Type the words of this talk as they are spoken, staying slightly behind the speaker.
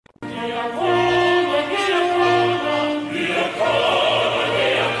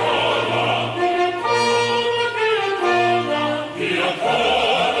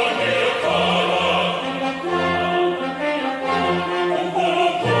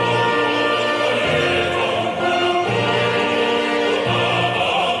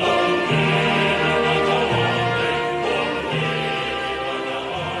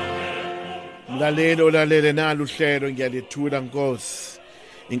Lalele nalo uhlelo ngiyalethula Nkosi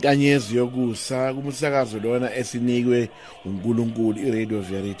inkanyezi yokusa kumsakazo lona esinikwe uNkulunkulu iRadio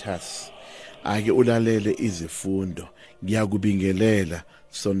Veritas. Ake ulalele izifundo, ngiyakubingelela,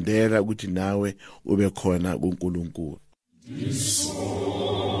 sondela ukuthi nawe ube khona kuNkulunkulu.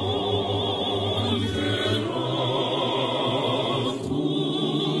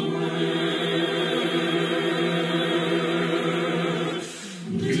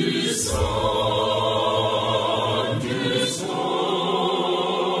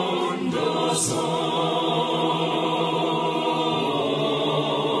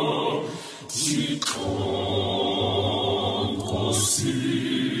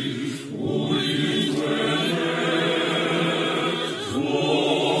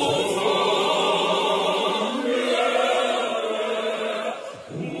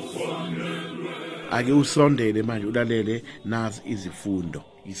 Ake usondele manje ulalele nazi izifundo.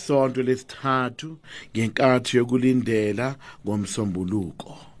 Isonto lesithathu ngenkathi yokulindela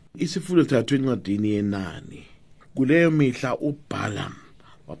ngomsombuluko. Isifundo thathu encwadini yenani. Kuleyo mihla uBalaam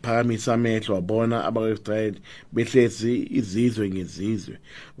waphakamisa amehlo wabona abakaIsrayeli behlezi izizwe ngezizwe.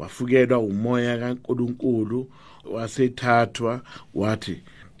 Wafukelwa umoya kaNkulunkulu wasethathwa wathi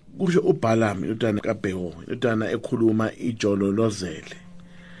kusho uBalaam indodana kaBeori indodana ekhuluma ijololozele.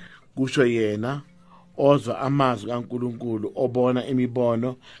 Kusho yena ozwa amazwi kaNkulunkulu obona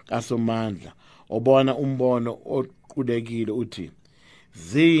imibono kaSomandla obona umbono oqulekile uthi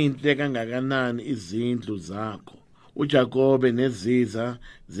zinhle kangakanani izindlu zakho uJakobe neziza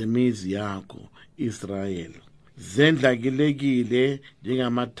zemizi yakho Israyeli. Zendlakilekile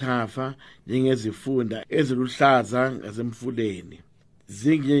njengamathafa njengezifunda eziluhlaza ngasemfuleni.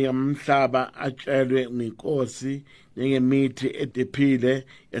 Zinjengamhlaba atshelwe ngenkosi njengemithi edephile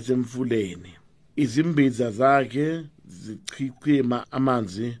yasemfuleni. Izimbiza zakhe zichichima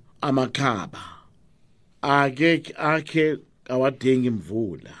amanzi amakhaba. Akhe kawadingi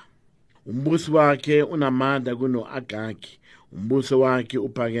imvula. Umbuso wakhe unamandla kunoAgagi. Umbuso wakhe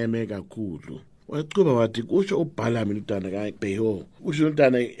uphakeme kakhulu. Wachuba wathi kusho uBalaam indodana kaBeori. Kusho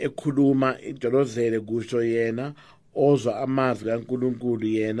indodana ekhuluma ijolozele kusho yena ozwa amazwi kaNkulunkulu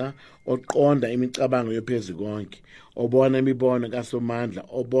yena oqonda imicabango yophezukonke. Obona imibono kaSomandla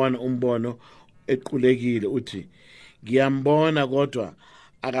obona umbono equlekile uthi ngiyambona kodwa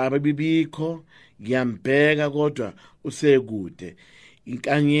akabibikho, ngiyambheka kodwa usekude.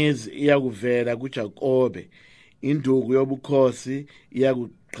 Inkanyezi iyakuvela kuJakobe, induku yobukhosi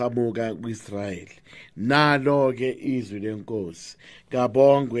iyakuqhamuka kuIsrayeli. Nalo ke izwi lenkosi,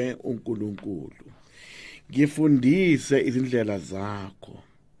 kabongwe uNkulunkulu. Ngifundise izindlela zakho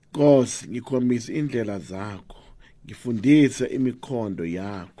Nkosi, ngikhombise indlela zakho, ngifundise imikhondo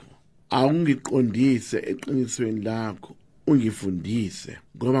yakho. Awungiqondise eqinisweni lakho, ungifundise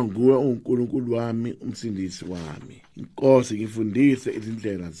ngoba nguwe uNkulunkulu wami, umsindisi wami. Nkosi, ngifundise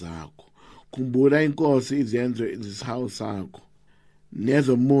izindlela zakho. Khumbula Inkosi izenzo ezihawu sakho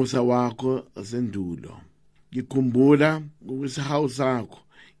nezomusa wakho asendulo. Ngikhumbula ukusihawu sakho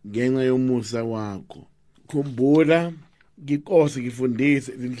ngenxa yomusa wakho. Khumbula Inkosi,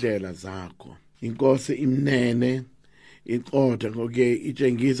 ngifundise izindlela zakho. Inkosi imnene iqotha ngoke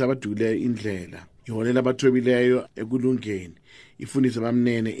itshengisa abadukileyo indlela. Iholela abathobileyo ekulungeni, ifundise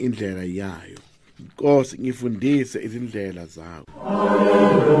abamnene indlela yayo. Inkosi, ngifundise izindlela zakho.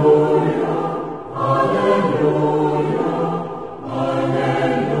 Hallelujah, hallelujah,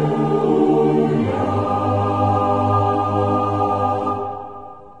 hallelujah.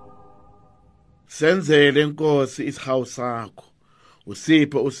 Senzele Nkosi isihawu sakho,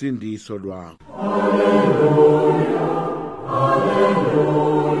 usiphe usindiso lwakho. Hallelujah,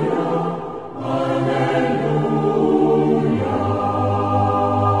 hallelujah, hallelujah.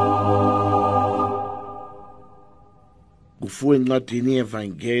 Kufuwe encwadini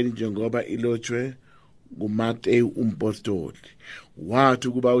yevangeli njengoba ilotshwe nguMateyu umpostoli. Wathi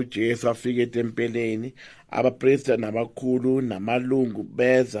kuba uJesu afike etempeleni, abaprista nabakhulu namalungu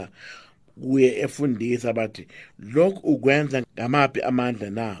beza kuye efundisa bathi, lokhu ukwenza ngamaphi amandla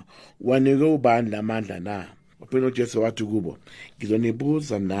na? Wanike ubani lamandla na? Waphela uJesu wathi kubo,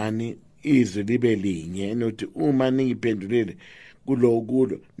 ngizonibuza nani izwi libe linye nothi uma ningiphendulile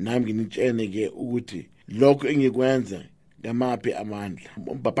kulo nami nginitshene ke ukuthi lokhu engikwenza ngamaphi amandla.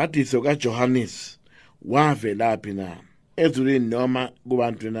 Umbhaphathiso kaJohannes wavelaphi na? Ezulwini noma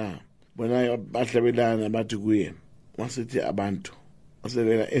kubantu na? Bona bahlabelana bathi kuye, wasithi abantu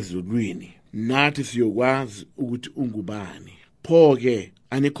basebela ezulwini, nathi siyokwazi ukuthi ungubani. Pho-ke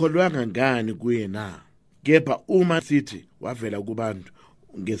anikholwanga ngani kuye na? Kepha uma sithi wavela kubantu,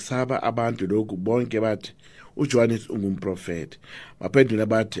 ngesaba abantu lokhu bonke bathi uJohannes ungumprofeti. Baphendula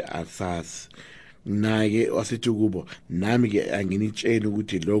bathi asazi. Naye wasithi kubo, nami-ke anginitsheli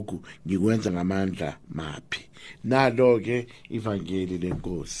ukuthi lokhu ngikwenza ngamandla maphi. Nalo-ke ivangeli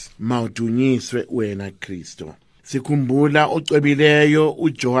lenkosi. Mawudunyiswe wena Kristo. Sikhumbula ocwebileyo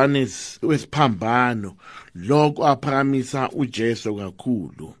uJohannes wesiphambano, lokho aphakamisa uJesu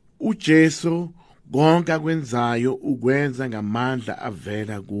kakhulu. uJesu konke akwenzayo ukwenza ngamandla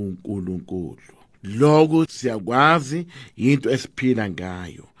avela kuNkulunkulu. Lokho siyakwazi, into esiphila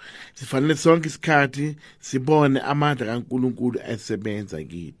ngayo. Sifanele sonke isikhathi sibone amandla kaNkulunkulu esebenza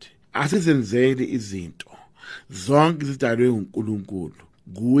kithi. Asizenzeli izinto, zonke zidalwe uNkulunkulu.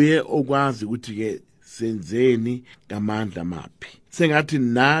 Kuye okwazi ukuthi-ke senzeni ngamandla maphi. Sengathi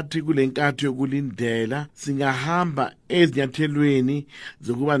nathi kule nkathi yokulindela singahamba ezinyathelweni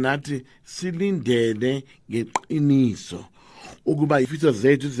zokuba nathi silindele ngeqiniso, ukuba ifiso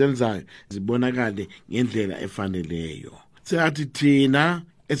zethu zenzayo zibonakale ngendlela efaneleyo. Sengathi thina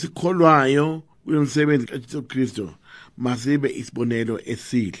esikholwayo kulo msebenzi kaJesu Kristo masibe isibonelo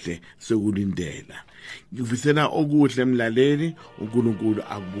esihle sokulindela. Ngifisela okuhle mlaleli, uNkulunkulu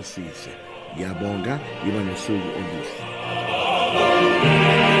akubusise. Ngiyabonga, yiba nosuku oluhle.